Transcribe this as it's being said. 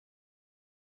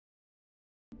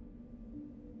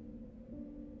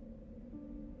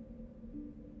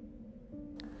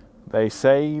They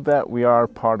say that we are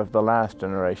part of the last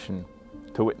generation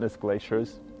to witness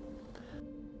glaciers,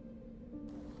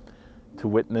 to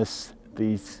witness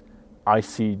these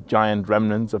icy giant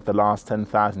remnants of the last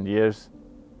 10,000 years.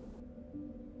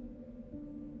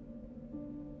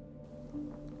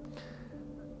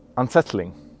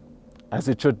 Unsettling, as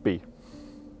it should be.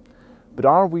 But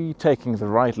are we taking the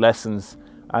right lessons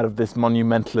out of this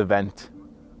monumental event?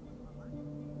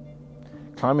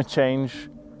 Climate change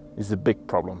is a big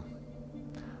problem.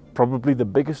 Probably the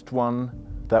biggest one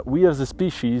that we as a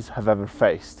species have ever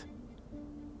faced.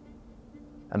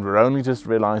 And we're only just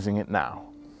realizing it now.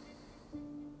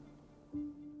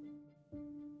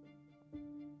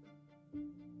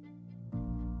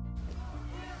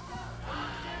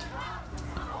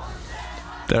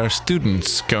 There are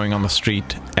students going on the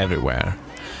street everywhere.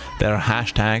 There are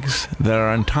hashtags, there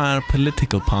are entire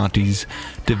political parties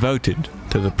devoted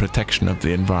to the protection of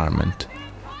the environment.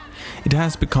 It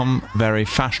has become very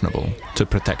fashionable to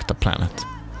protect the planet.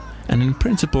 And in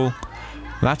principle,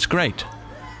 that's great.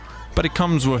 But it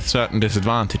comes with certain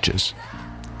disadvantages.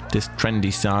 This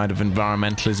trendy side of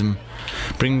environmentalism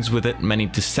brings with it many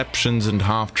deceptions and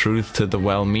half-truths to the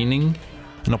well-meaning,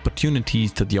 and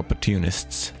opportunities to the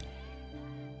opportunists.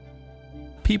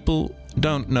 People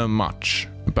don't know much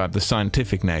about the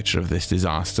scientific nature of this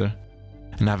disaster,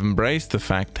 and have embraced the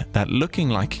fact that looking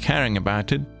like caring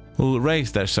about it will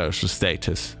raise their social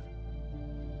status.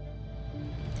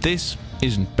 This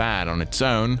isn't bad on its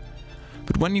own,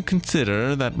 but when you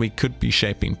consider that we could be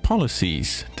shaping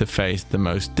policies to face the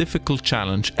most difficult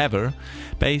challenge ever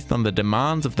based on the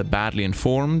demands of the badly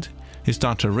informed, you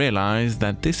start to realize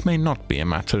that this may not be a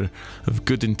matter of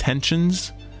good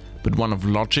intentions, but one of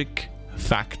logic,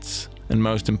 facts, and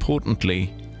most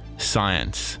importantly,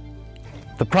 science.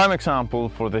 The prime example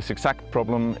for this exact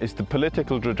problem is the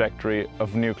political trajectory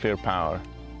of nuclear power.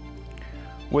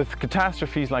 With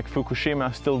catastrophes like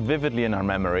Fukushima still vividly in our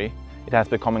memory, it has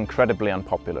become incredibly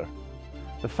unpopular.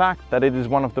 The fact that it is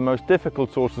one of the most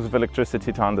difficult sources of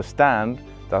electricity to understand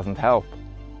doesn't help.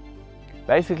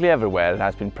 Basically everywhere it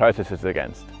has been protested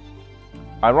against.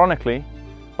 Ironically,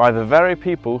 by the very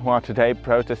people who are today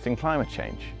protesting climate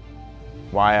change.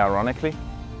 Why ironically?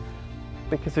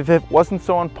 Because if it wasn't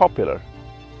so unpopular,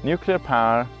 nuclear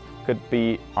power could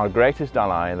be our greatest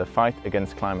ally in the fight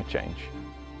against climate change.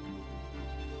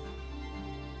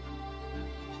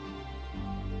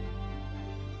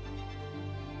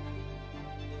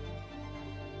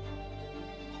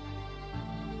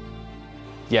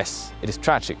 Yes, it is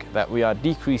tragic that we are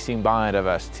decreasing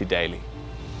biodiversity daily.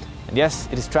 And yes,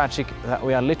 it is tragic that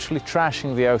we are literally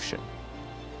trashing the ocean.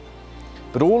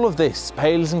 But all of this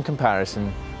pales in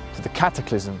comparison to the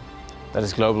cataclysm that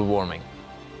is global warming.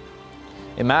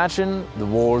 Imagine the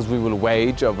wars we will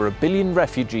wage over 1 billion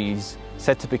refugees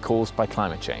said to be caused by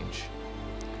climate change.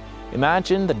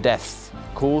 Imagine the deaths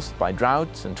caused by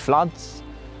droughts and floods,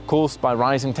 caused by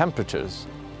rising temperatures.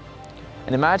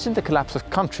 And imagine the collapse of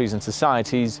countries and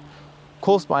societies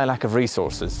caused by a lack of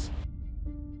resources.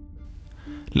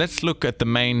 Let's look at the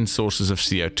main sources of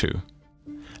CO2.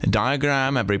 A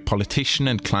diagram every politician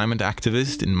and climate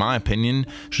activist, in my opinion,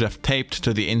 should have taped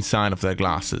to the inside of their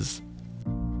glasses.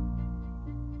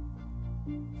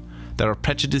 There are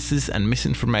prejudices and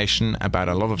misinformation about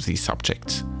a lot of these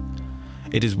subjects.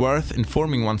 It is worth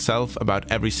informing oneself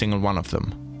about every single one of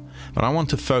them. But I want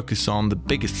to focus on the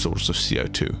biggest source of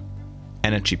CO2,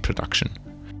 energy production.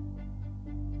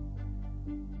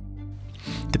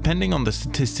 Depending on the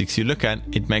statistics you look at,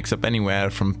 it makes up anywhere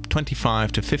from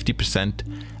 25 to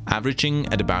 50%, averaging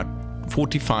at about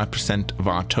 45% of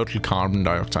our total carbon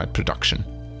dioxide production.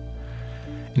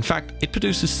 In fact, it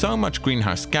produces so much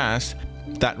greenhouse gas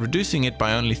that reducing it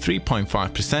by only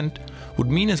 3.5% would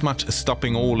mean as much as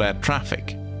stopping all air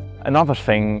traffic. Another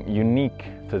thing unique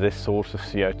to this source of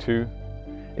CO2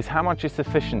 is how much its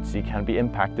efficiency can be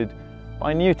impacted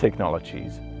by new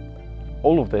technologies.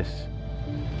 All of this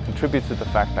contributes to the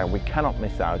fact that we cannot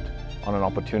miss out on an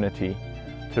opportunity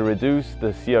to reduce the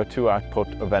CO2 output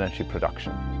of energy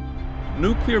production.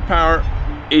 Nuclear power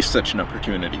is such an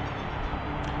opportunity.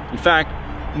 In fact,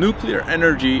 nuclear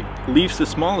energy leaves the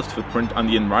smallest footprint on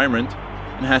the environment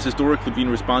and has historically been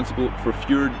responsible for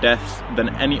fewer deaths than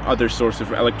any other source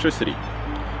of electricity,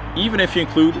 even if you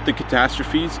include the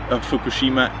catastrophes of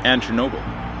Fukushima and Chernobyl.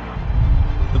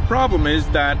 The problem is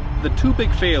that the two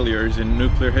big failures in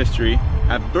nuclear history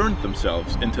have burned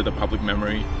themselves into the public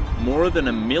memory more than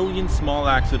 1 million small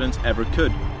accidents ever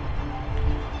could.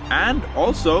 And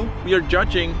also, we are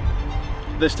judging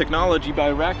this technology by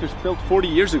reactors built 40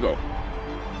 years ago.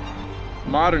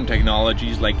 modern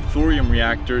technologies like thorium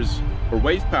reactors or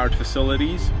waste-powered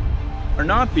facilities are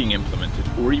not being implemented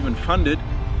or even funded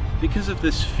because of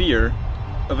this fear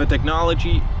of a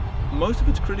technology most of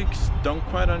its critics don't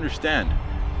quite understand.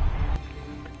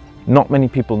 Not many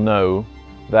people know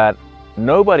that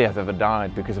nobody has ever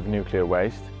died because of nuclear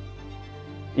waste.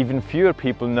 Even fewer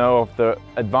people know of the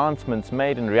advancements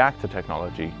made in reactor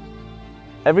technology.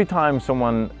 Every time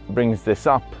someone brings this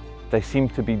up, they seem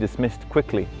to be dismissed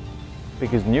quickly,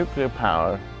 because nuclear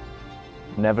power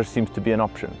never seems to be an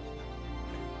option.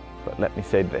 But let me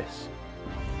say this: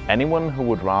 anyone who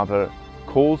would rather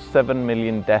cause 7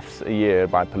 million deaths a year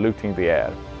by polluting the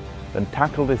air than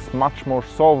tackle this much more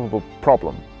solvable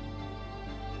problem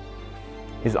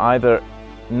is either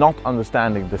not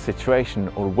understanding the situation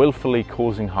or willfully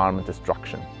causing harm and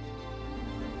destruction.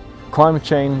 Climate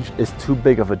change is too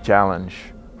big of a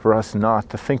challenge for us not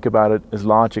to think about it as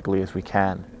logically as we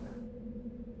can.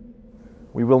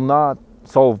 We will not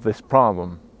solve this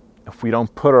problem if we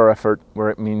don't put our effort where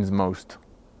it means most.